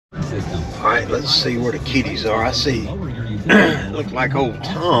Alright, let's see where the kitties are. I see. Look like old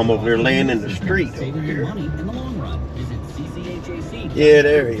Tom over there laying in the street over here. Yeah,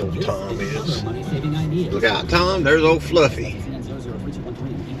 there old Tom is. Look out, Tom. There's old Fluffy.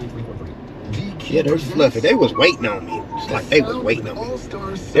 Yeah, there's Fluffy. They was waiting on me. It's like they was waiting on me.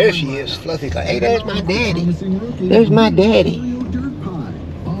 There she is. Fluffy's like, hey, there's my daddy. There's my daddy.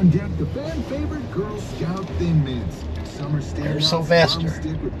 There's Sylvester.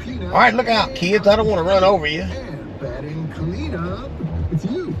 All right, look out, kids. I don't want to run over you.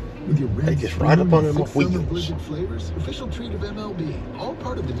 They just ride up on them wheels. All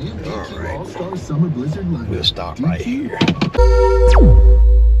right. We'll stop right here.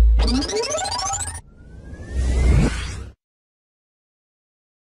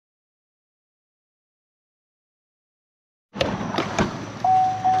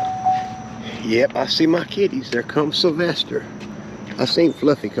 Yep, I see my kitties. There comes Sylvester. I seen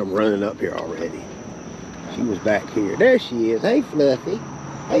Fluffy come running up here already. She was back here. There she is. Hey, Fluffy.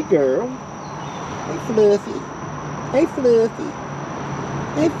 Hey, girl. Hey, Fluffy. Hey, Fluffy.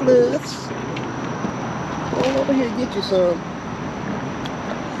 Hey, Fluffs. Come on over here and get you some.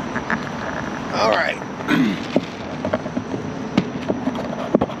 All right.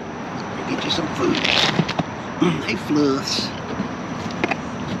 Get you some food. Hey, Fluffs.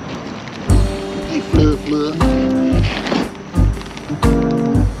 Hey, Fluff, Fluff.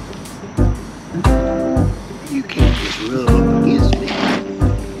 You can't just rub up against me.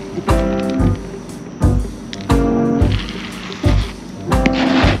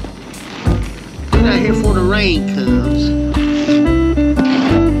 Get out here before the rain comes.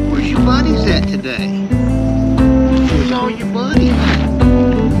 Where's your buddies at today? Where's all your buddies?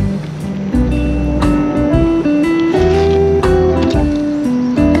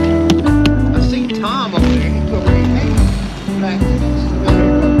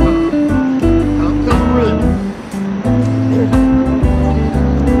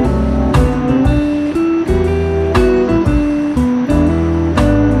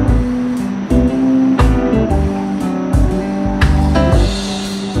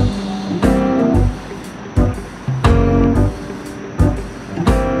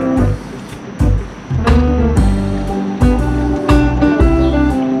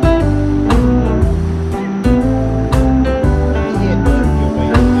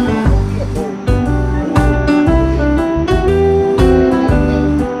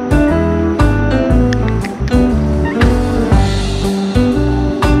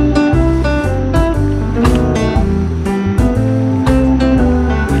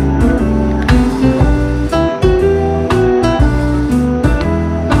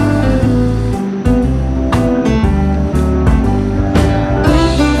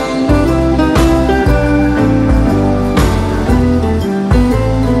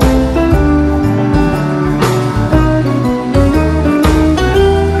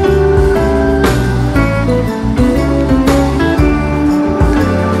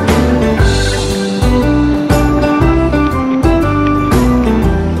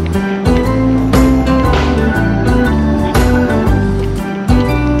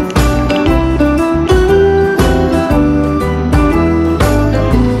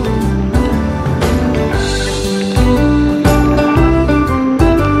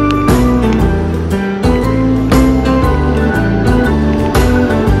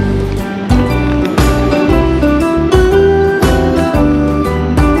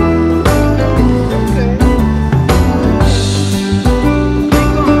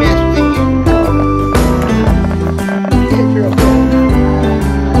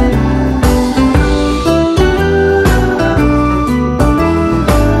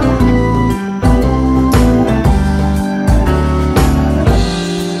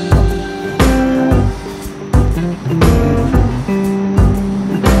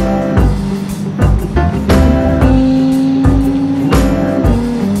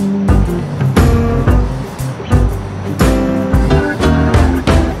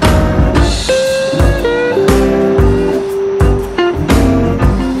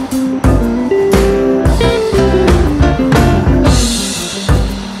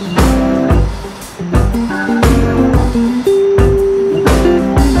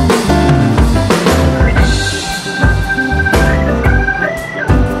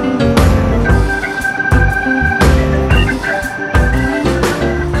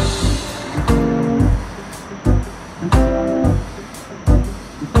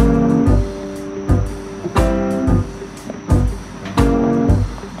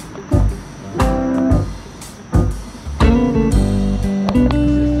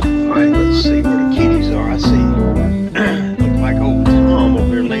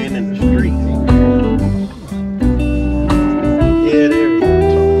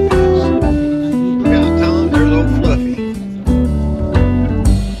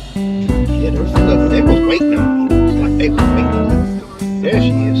 There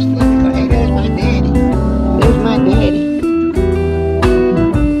she is, Fluffy. Hey, there's my daddy. There's my daddy.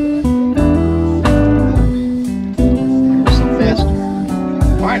 Sylvester.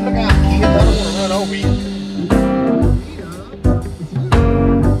 All right, look out, kids. I don't want to run over you.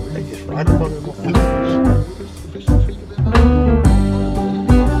 They just right up under my feet.